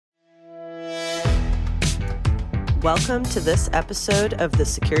Welcome to this episode of the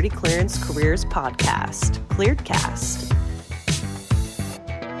Security Clearance Careers Podcast, ClearedCast.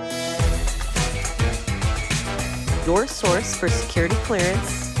 Your source for security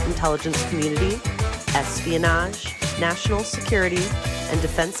clearance, intelligence community, espionage, national security, and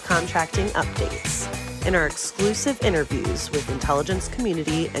defense contracting updates in our exclusive interviews with intelligence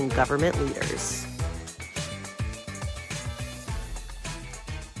community and government leaders.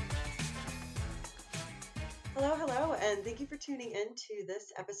 Hello, and thank you for tuning in to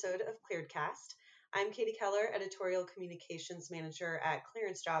this episode of ClearedCast. I'm Katie Keller, Editorial Communications Manager at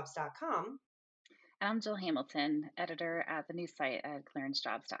clearancejobs.com. And I'm Jill Hamilton, editor at the news site at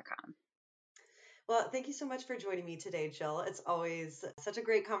clearancejobs.com. Well, thank you so much for joining me today, Jill. It's always such a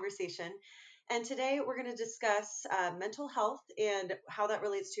great conversation. And today we're going to discuss mental health and how that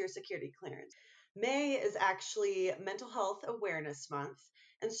relates to your security clearance. May is actually Mental Health Awareness Month.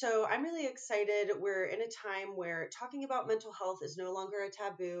 And so I'm really excited. We're in a time where talking about mental health is no longer a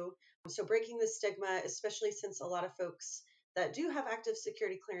taboo. So breaking the stigma, especially since a lot of folks that do have active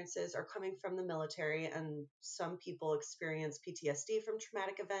security clearances are coming from the military, and some people experience PTSD from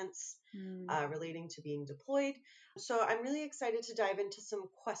traumatic events relating to being deployed. So I'm really excited to dive into some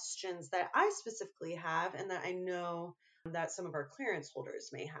questions that I specifically have and that I know that some of our clearance holders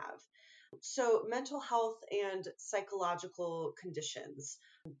may have. So mental health and psychological conditions.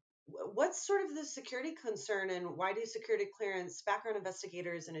 What's sort of the security concern, and why do security clearance background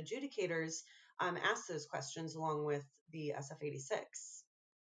investigators and adjudicators ask those questions along with the SF-86?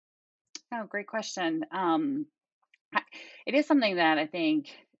 Oh, great question. It is something that I think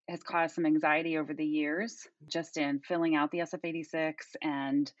has caused some anxiety over the years, just in filling out the SF-86.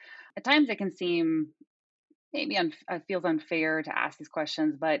 And at times it can seem maybe feels unfair to ask these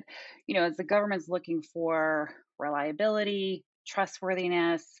questions. But, as the government's looking for reliability,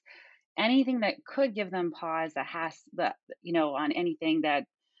 trustworthiness, anything that could give them pause that has on anything that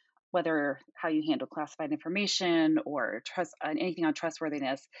whether how you handle classified information or trust anything on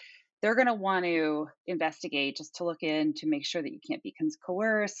trustworthiness, they're going to want to investigate just to look in to make sure that you can't be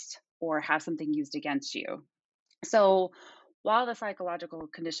coerced or have something used against you. So while the psychological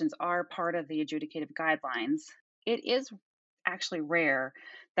conditions are part of the adjudicative guidelines, it is actually rare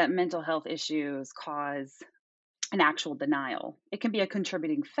that mental health issues cause an actual denial. It can be a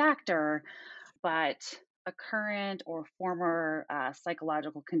contributing factor, but a current or former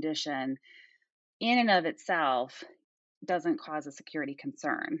psychological condition in and of itself doesn't cause a security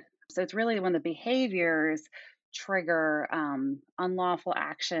concern. So it's really when the behaviors trigger unlawful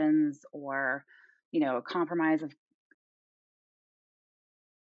actions or, compromise of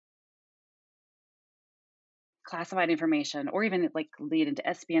classified information or even like lead into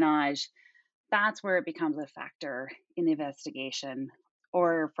espionage, that's where it becomes a factor in the investigation,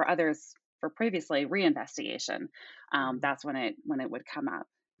 or for others, for previously reinvestigation. That's when it would come up.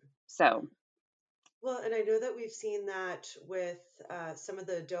 So Well, and I know that we've seen that with some of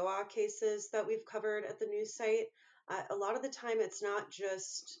the DOA cases that we've covered at the news site. A lot of the time, it's not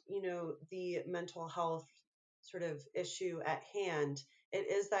just, the mental health sort of issue at hand.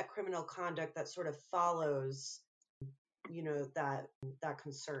 It is that criminal conduct that sort of follows, that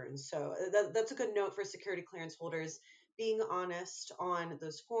concern. So that's a good note for security clearance holders. Being honest on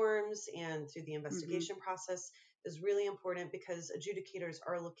those forms and through the investigation process is really important because adjudicators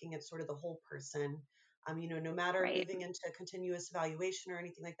are looking at sort of the whole person. No matter right. moving into continuous evaluation or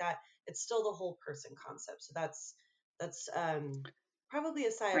anything like that, it's still the whole person concept. So that's probably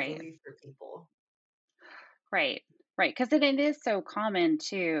a sigh of Right. relief for people. Right. Right. Because it is so common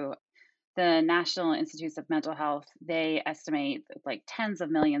too. The National Institutes of Mental Health, they estimate that like tens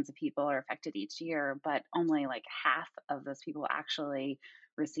of millions of people are affected each year, but only like half of those people actually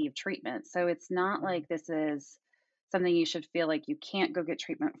receive treatment. So it's not like this is something you should feel like you can't go get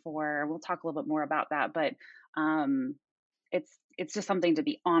treatment for. We'll talk a little bit more about that, but um, it's just something to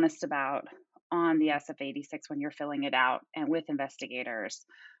be honest about on the SF-86 when you're filling it out and with investigators,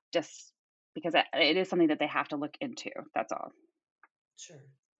 just because it is something that they have to look into. That's all. Sure.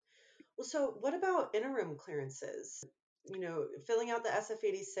 Well, so what about interim clearances? Filling out the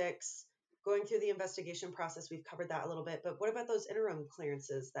SF-86, going through the investigation process, we've covered that a little bit, but what about those interim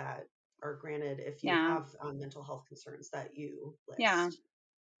clearances that are granted if you Yeah. have mental health concerns that you Yeah. list?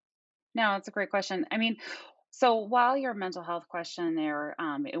 No, it's a great question. I mean, so while your mental health questionnaire,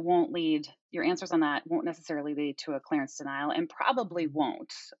 it won't lead, your answers on that won't necessarily lead to a clearance denial and probably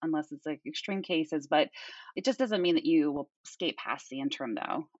won't unless it's like extreme cases, but it just doesn't mean that you will skate past the interim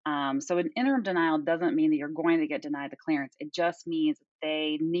though. So an interim denial doesn't mean that you're going to get denied the clearance. It just means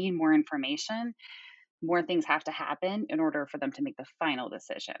they need more information more things have to happen in order for them to make the final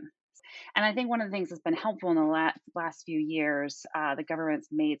decision. And I think one of the things that's been helpful in the last few years, the government's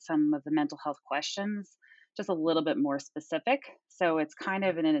made some of the mental health questions just a little bit more specific. So it's kind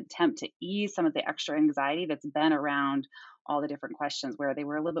of in an attempt to ease some of the extra anxiety that's been around all the different questions where they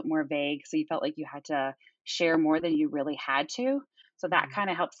were a little bit more vague. So you felt like you had to share more than you really had to. So that Mhm. kind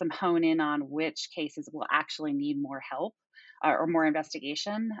of helps them hone in on which cases will actually need more help or more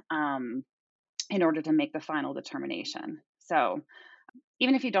investigation in order to make the final determination. So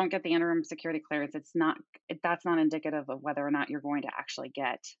even if you don't get the interim security clearance, that's not indicative of whether or not you're going to actually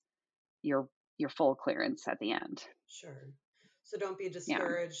get your your full clearance at the end. Sure. So don't be Yeah,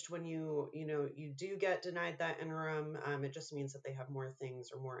 discouraged when you do get denied that interim. It just means that they have more things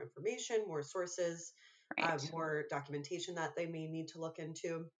or more information, more sources, right. more documentation that they may need to look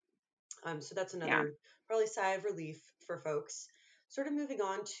into. So that's Yeah, another probably sigh of relief for folks. Sort of moving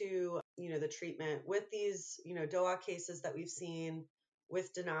on to, the treatment with these, DOA cases that we've seen,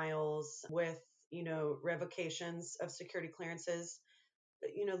 with denials, with, revocations of security clearances,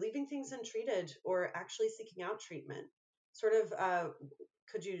 leaving things untreated or actually seeking out treatment. Sort of,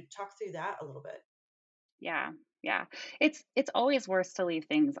 could you talk through that a little bit? yeah, yeah. It's always worse to leave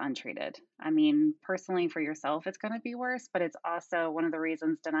things untreated. I mean, personally for yourself, it's going to be worse, but it's also one of the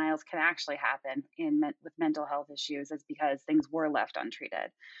reasons denials can actually happen with mental health issues is because things were left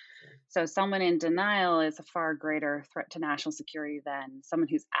untreated. Sure. So someone in denial is a far greater threat to national security than someone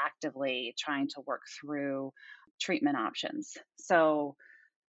who's actively trying to work through treatment options. So,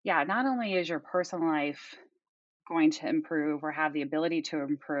 yeah, not only is your personal life going to improve or have the ability to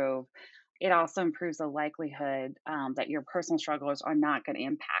improve, it also improves the likelihood that your personal struggles are not going to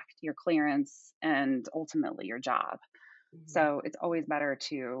impact your clearance and ultimately your job. Mhm. So, it's always better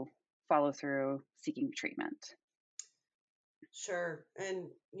to follow through seeking treatment. Sure. And,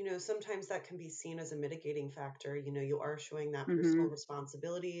 sometimes that can be seen as a mitigating factor. You are showing that personal Hmm.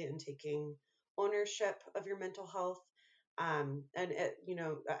 responsibility and taking ownership of your mental health. And,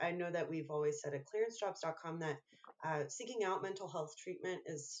 I know that we've always said at clearancejobs.com that seeking out mental health treatment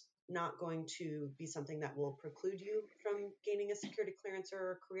is not going to be something that will preclude you from gaining a security clearance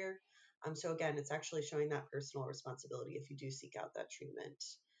or a career. So, again, it's actually showing that personal responsibility if you do seek out that treatment.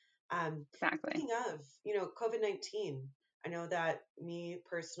 Um, Exactly. Speaking of, COVID-19, I know that me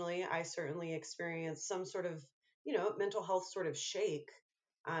personally, I certainly experienced some sort of, mental health sort of shake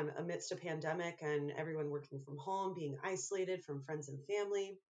amidst a pandemic and everyone working from home, being isolated from friends and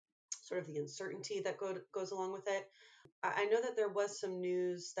family, sort of the uncertainty that goes along with it. I know that there was some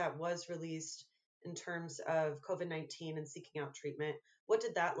news that was released in terms of COVID-19 and seeking out treatment. What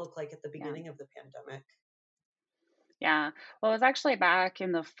did that look like at the Yeah. beginning of the pandemic? Yeah. Well, it was actually back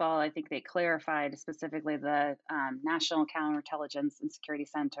in the fall. I think they clarified specifically the National Counterintelligence and Security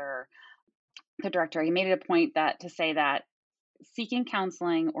Center, the director. He made it a point that to say that seeking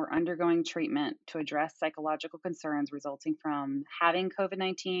counseling or undergoing treatment to address psychological concerns resulting from having COVID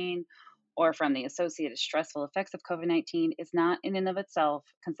 19 or from the associated stressful effects of COVID 19 is not in and of itself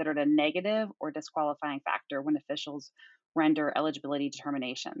considered a negative or disqualifying factor when officials render eligibility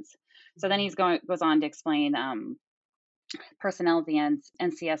determinations. So then Mhm. goes on to explain personnel at the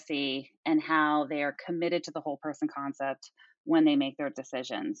NCSC and how they are committed to the whole person concept when they make their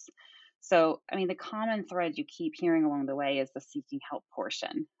decisions. So, I mean, the common thread you keep hearing along the way is the seeking help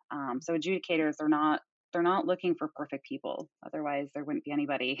portion. So, adjudicators are not they're not looking for perfect people. Otherwise, there wouldn't be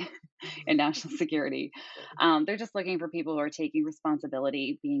anybody in national security. Sure. They're just looking for people who are taking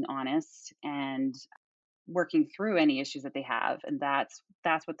responsibility, being honest, and working through any issues that they have. And that's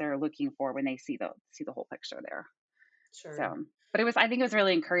what they're looking for when they see the whole picture there. Sure. So, but I think it was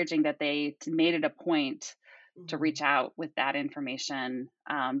really encouraging that they made it a point to Mhm. reach out with that information,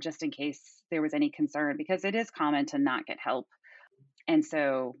 just in case there was any concern, because it is common to not get help. And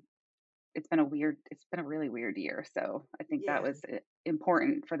so it's been a really weird year. So I think that Yeah. was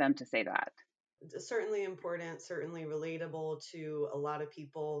important for them to say that. Certainly important, certainly relatable to a lot of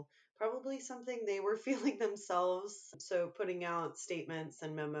people, probably something they were feeling themselves. So, putting out statements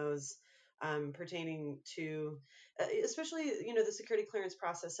and memos pertaining to, especially, the security clearance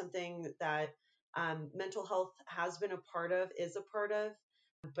process, something that mental health has been a part of, is a part of,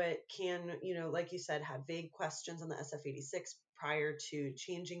 but can, like you said, have vague questions on the SF 86 prior to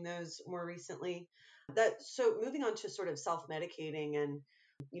changing those more recently. So, moving on to sort of self medicating and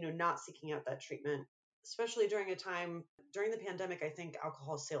not seeking out that treatment, especially during a time during the pandemic. I think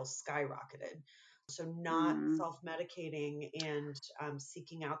alcohol sales skyrocketed. So, not Mm, self medicating and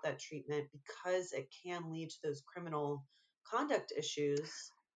seeking out that treatment because it can lead to those criminal conduct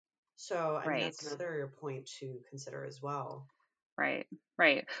issues. So, I mean, right. that's another point to consider as well. Right,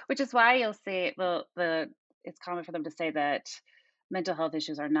 right. Which is why you'll see the it's common for them to say that mental health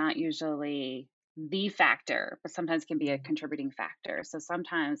issues are not usually the factor, but sometimes can be a Mhm. contributing factor. So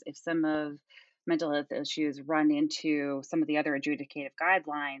sometimes if some of mental health issues run into some of the other adjudicative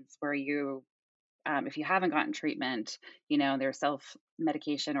guidelines where if you haven't gotten treatment, there's self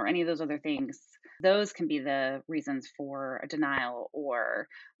medication or any of those other things, those can be the reasons for a denial or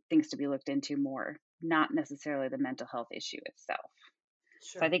things to be looked into more, not necessarily the mental health issue itself.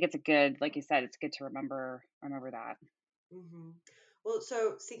 So I Sure. think it's a good, like you said, it's good to remember that. Hmm. Well,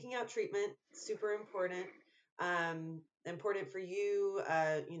 so seeking out treatment, super important. Important for you,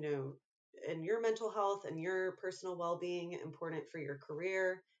 and your mental health and your personal well-being, important for your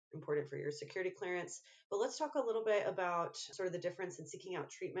career, important for your security clearance. But let's talk a little bit about sort of the difference in seeking out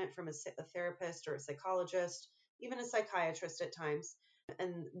treatment from a therapist or a psychologist, even a psychiatrist at times,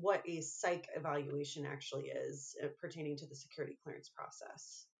 and what a psych evaluation actually is pertaining to the security clearance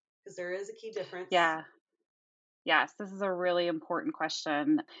process. Because there is a key difference. Yeah. Yes, this is a really important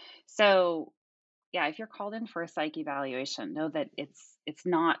question. So, yeah, if you're called in for a psych evaluation, know that it's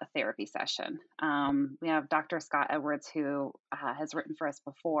not a therapy session. We have Dr. Scott Edwards who has written for us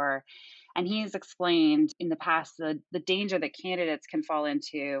before, and he's explained in the past the danger that candidates can fall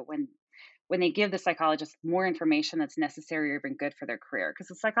into when they give the psychologist more information that's necessary or even good for their career, because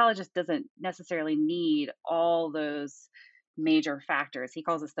the psychologist doesn't necessarily need all those major factors. He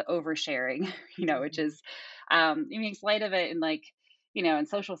calls this the oversharing, which Mhm. is he makes light of it in in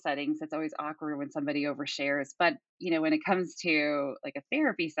social settings, it's always awkward when somebody overshares. But, when it comes to like a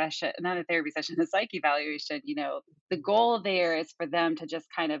therapy session, not a therapy session, a psych evaluation, the goal there is for them to just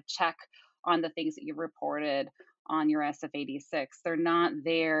kind of check on the things that you've reported on your SF-86. They're not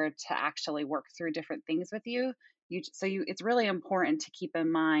there to actually work through different things with you. It's really important to keep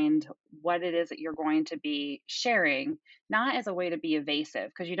in mind what it is that you're going to be sharing, not as a way to be evasive,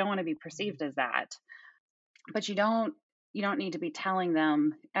 because you don't want to be Mhm. perceived as that, but you don't need to be telling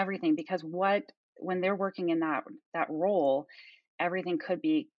them everything, because what when they're working in that role, everything could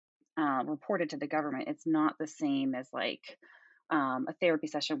be reported to the government. It's not the same as like a therapy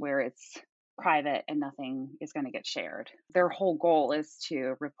session where it's private and nothing is going to get shared. Their whole goal is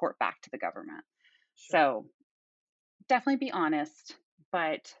to report back to the government. Sure. So definitely be honest,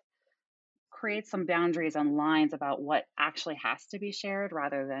 but create some boundaries and lines about what actually has to be shared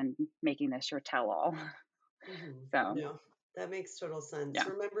rather than making this your tell all. So, No, that makes total sense. yeah.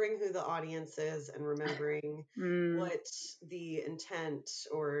 Remembering who the audience is and remembering Mm, what the intent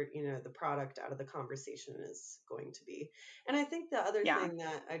or, the product out of the conversation is going to be. And I think the other yeah. thing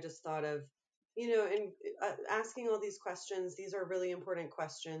that I just thought of, in asking all these questions, these are really important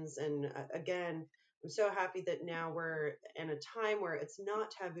questions. And again, I'm so happy that now we're in a time where it's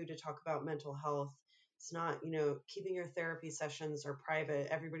not taboo to talk about mental health. It's not, keeping your therapy sessions are private.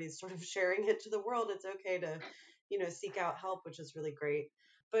 Everybody's sort of sharing it to the world. It's okay to, seek out help, which is really great.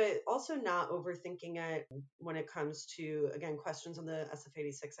 But also not overthinking it when it comes to, again, questions on the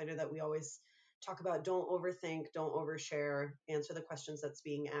SF-86. I know that we always talk about don't overthink, don't overshare, answer the questions that's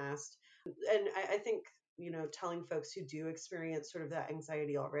being asked. And I think, telling folks who do experience sort of that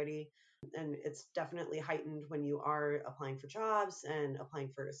anxiety already, and it's definitely heightened when you are applying for jobs and applying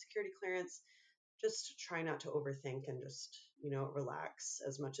for a security clearance, just try not to overthink and just, relax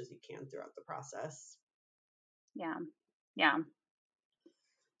as much as you can throughout the process. Yeah. Yeah.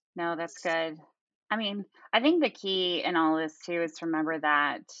 No, that's good. I mean, I think the key in all this too is to remember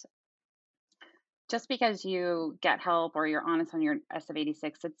that just because you get help or you're honest on your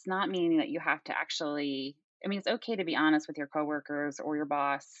SF-86, it's not meaning that you have to actually, I mean, it's okay to be honest with your coworkers or your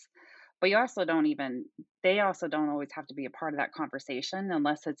boss, but they also don't always have to be a part of that conversation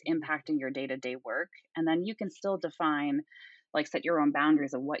unless it's impacting your day-to-day work. And then you can still define, like set your own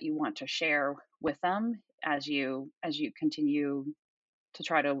boundaries of what you want to share with them as you continue to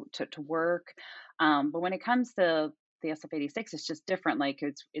try to work. But when it comes to the SF-86, it's just different. Like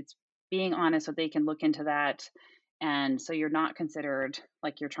it's being honest so they can look into that, and so you're not considered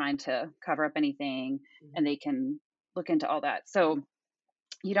like you're trying to cover up anything, and Mhm. they can look into all that. So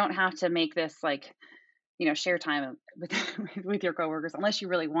you don't have to make this like share time with with your coworkers unless you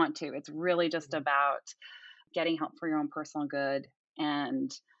really want to. It's really just Mhm. about getting help for your own personal good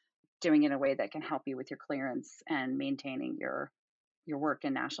and doing it in a way that can help you with your clearance and maintaining your work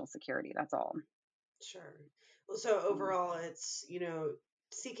in national security. That's all. Sure. Well, so Mm, overall, it's,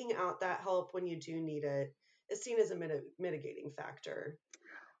 seeking out that help when you do need it is seen as a mitigating factor.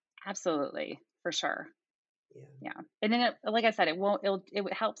 absolutely, for sure. Yeah. Yeah, and then like I said,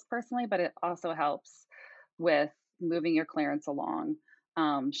 it helps personally, but it also helps with moving your clearance along,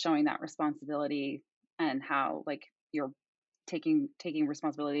 showing that responsibility and how like you're taking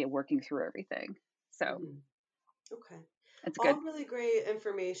responsibility and working through everything. So Mhm. Okay. it's good. All really great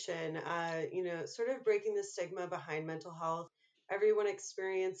information. Sort of breaking the stigma behind mental health. Everyone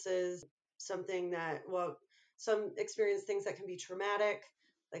experiences something that, well, some experience things that can be traumatic.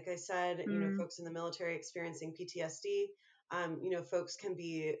 Like I said, Mm, folks in the military experiencing PTSD. Folks can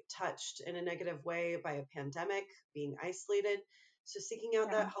be touched in a negative way by a pandemic, being isolated. So seeking out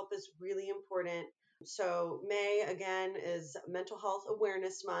yeah. that help is really important. So May, again, is Mental Health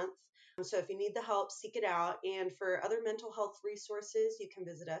Awareness Month. So if you need the help, seek it out. And for other mental health resources, you can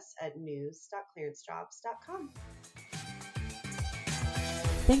visit us at news.clearancejobs.com.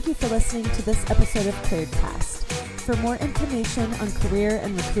 Thank you for listening to this episode of ClearedCast. For more information on career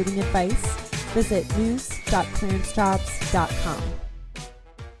and recruiting advice, visit news.clearancejobs.com.